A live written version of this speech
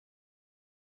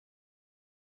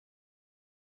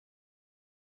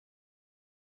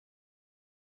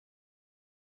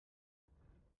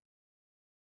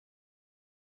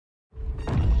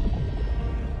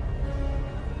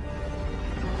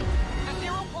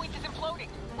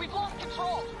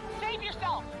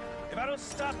I don't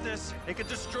stop this, it could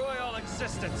destroy all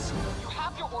existence. You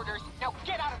have your orders. Now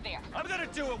get out of there. I'm gonna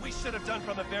do what we should have done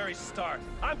from the very start.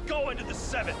 I'm going to the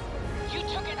 7th. You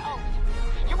took an oath.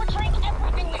 You're betraying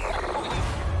everything we took from you.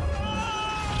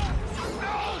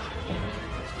 No!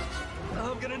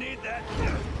 I'm gonna need that.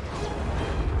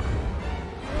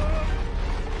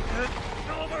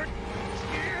 Over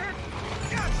here.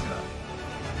 Gotcha.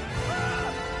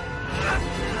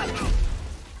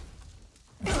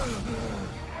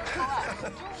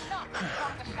 Do not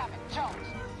become the 7. Jones!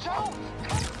 Jones!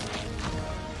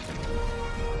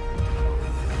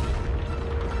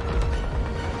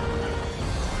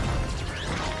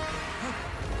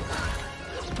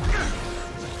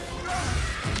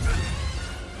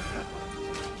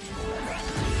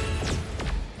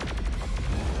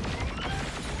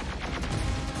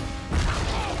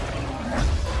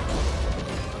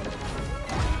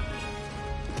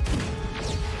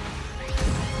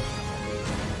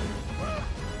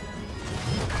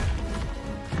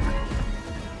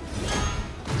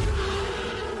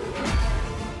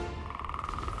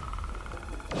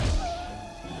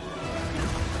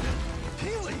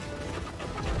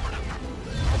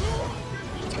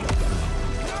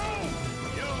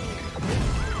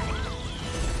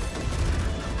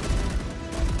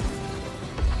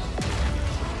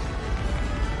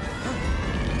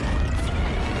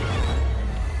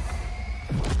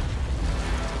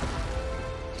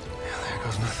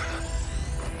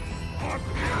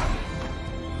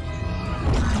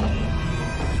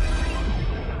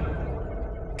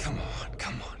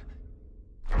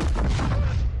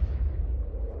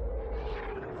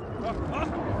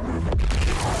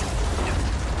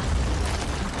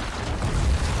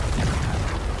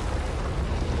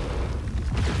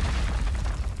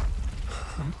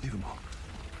 Unbelievable.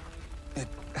 It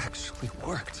actually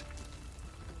worked.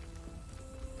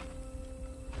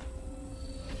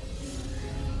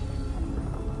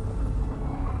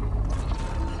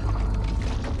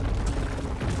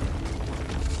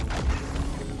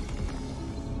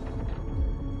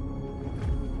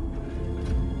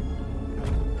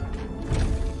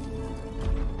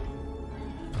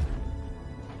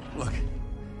 Look,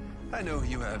 I know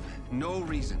you have no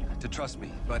reason to trust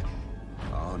me, but...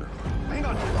 Oh, no. Hang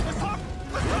on! Let's talk!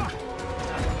 Let's talk!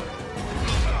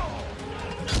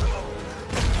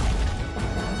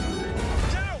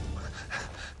 Geno!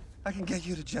 I can get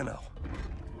you to Geno.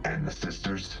 And the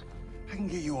sisters? I can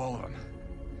get you all of them.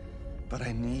 But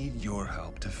I need your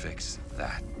help to fix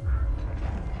that.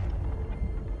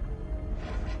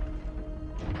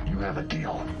 You have a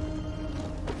deal.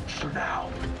 For now.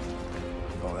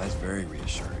 Oh, that's very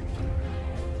reassuring.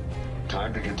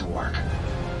 Time to get to work.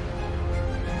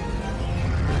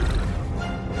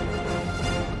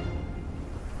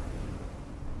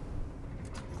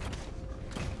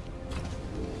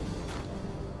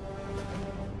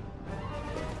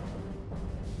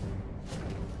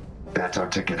 That's our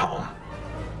ticket home.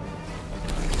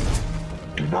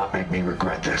 Do not make me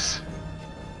regret this.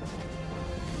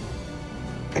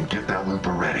 And get that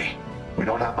looper ready. We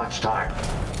don't have much time.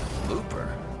 Looper?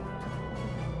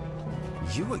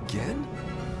 You again?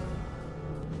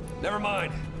 Never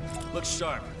mind. Look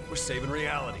sharp. We're saving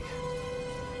reality.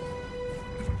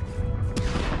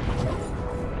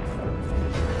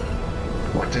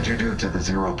 What did you do to the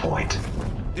 0 point?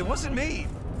 It wasn't me.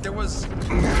 There was...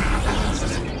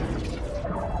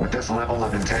 With this level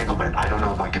of entanglement, I don't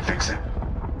know if I can fix it.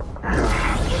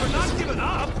 We're not giving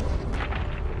up.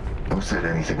 Who said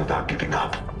anything about giving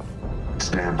up?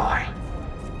 Stand by.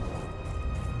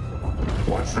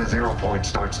 Once the 0 point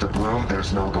starts to bloom,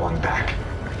 there's no going back.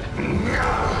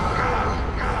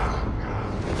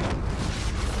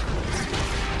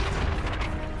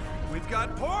 We've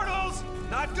got portals!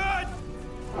 Not good!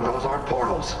 Those aren't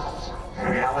portals.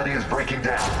 Reality is breaking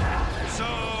down. So...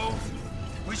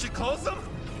 we should close them?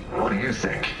 What do you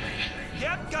think?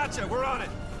 Yep, gotcha. We're on it.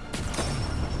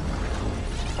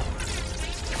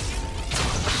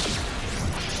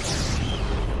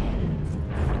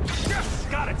 Yes,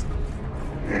 got it.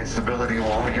 Instability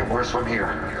will only get worse from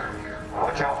here.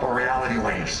 Watch out for reality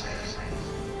waves.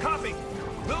 Copy.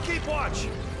 We'll keep watch.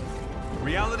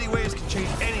 Reality waves can change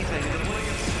anything in the blink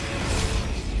of...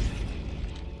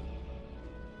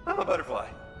 I'm a butterfly.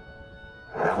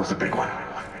 That was a big one.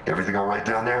 Everything all right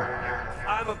down there?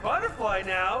 I'm a butterfly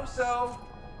now, so...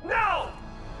 No!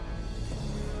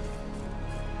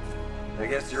 I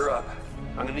guess you're up.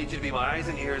 I'm gonna need you to be my eyes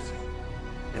and ears,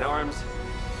 and arms,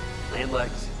 and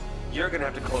legs. You're gonna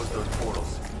have to close those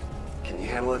portals. Can you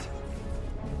handle it?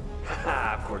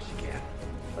 Haha, of course you can.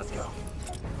 Let's go.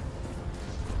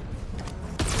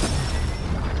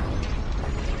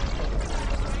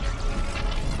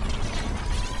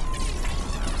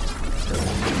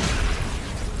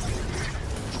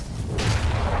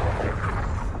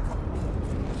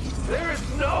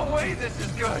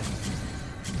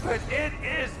 It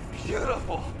is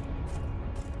beautiful.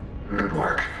 Good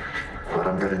work. But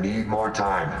I'm gonna need more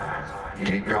time.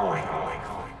 Keep going.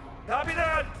 Copy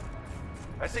that.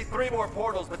 I see 3 more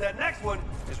portals, but that next one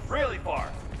is really far.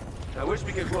 I wish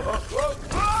we could. Whoa, whoa,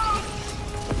 whoa!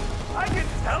 I can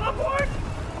teleport?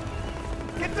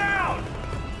 Get down!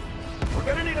 We're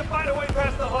gonna need to find a way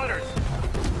past the hunters.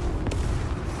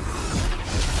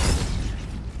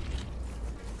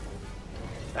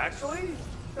 Actually,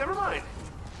 never mind.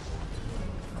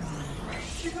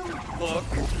 You look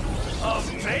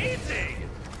amazing!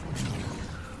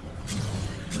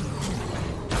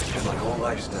 I've spent my whole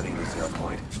life studying the 0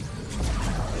 point.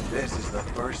 And this is the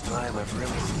first time I've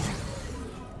really seen it.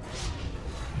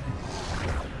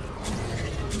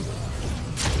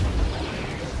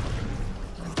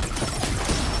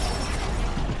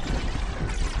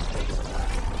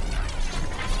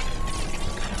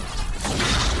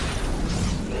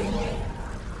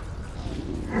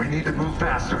 We need to move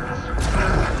faster.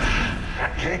 I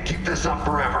can't keep this up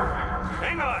forever.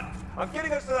 Hang on! I'm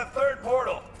getting us to that 3rd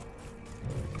portal.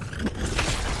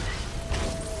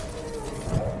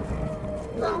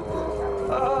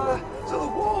 So the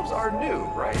wolves are new,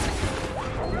 right?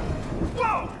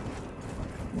 Whoa!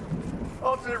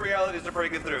 Alternate realities are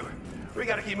breaking through. We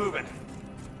gotta keep moving.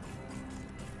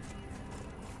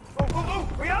 Oh, oh,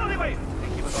 oh! Reality wave!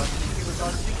 Sneaky with us, sneaky with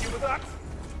us, sneaky with us!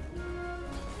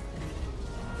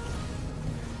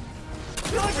 I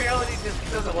feel like reality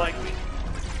just doesn't like me.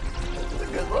 It's a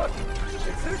good look.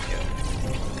 It suits you.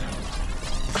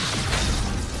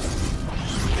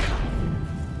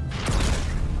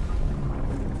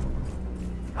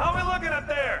 How are we looking up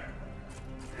there?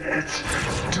 It's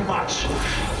too much.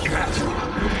 You have to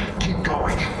keep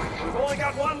going. We've only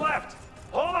got 1 left.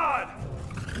 Hold on.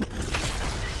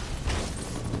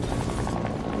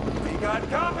 We got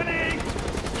company.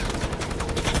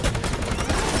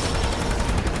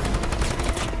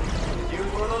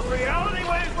 Use one of those reality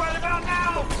waves right about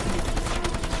now.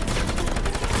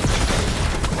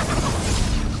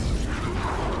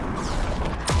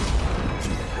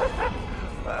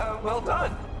 Well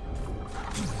done.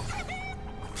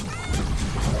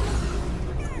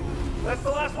 That's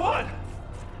the last one.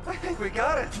 I think we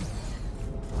got it.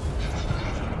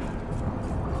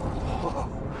 Whoa.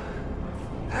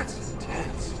 That's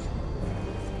intense.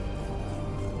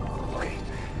 Okay,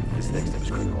 this next step is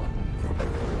critical.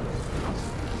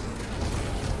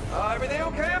 Everything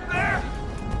okay up there?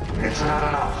 It's not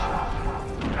enough.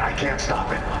 I can't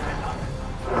stop it.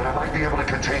 But I might be able to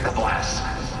contain the blast.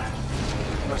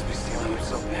 Must be sealing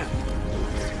yourself in.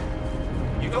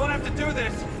 You don't have to do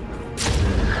this.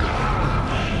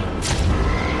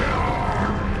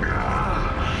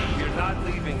 You're not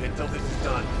leaving until this is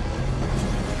done.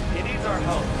 He needs our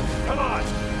help. Come on.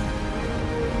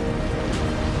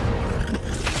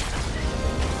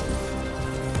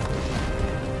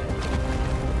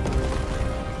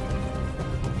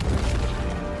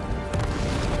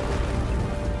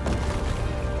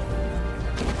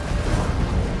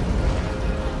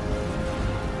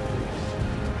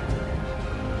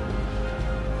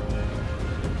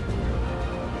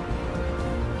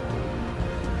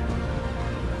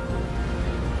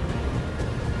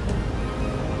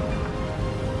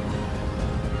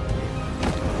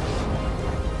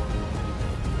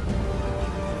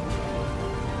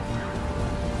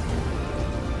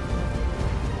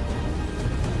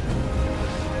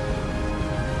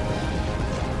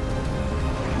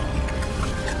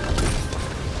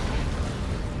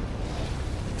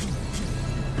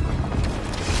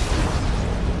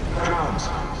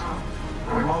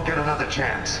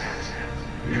 Chance.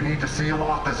 You need to seal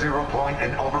off the 0 point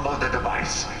and overload the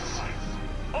device.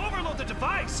 Overload the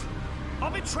device?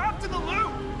 I'll be trapped in the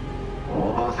loop!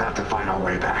 We'll both have to find our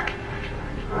way back.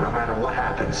 No matter what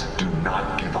happens, do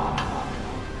not give up.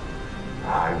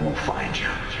 I will find you,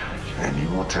 and you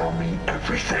will tell me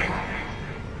everything.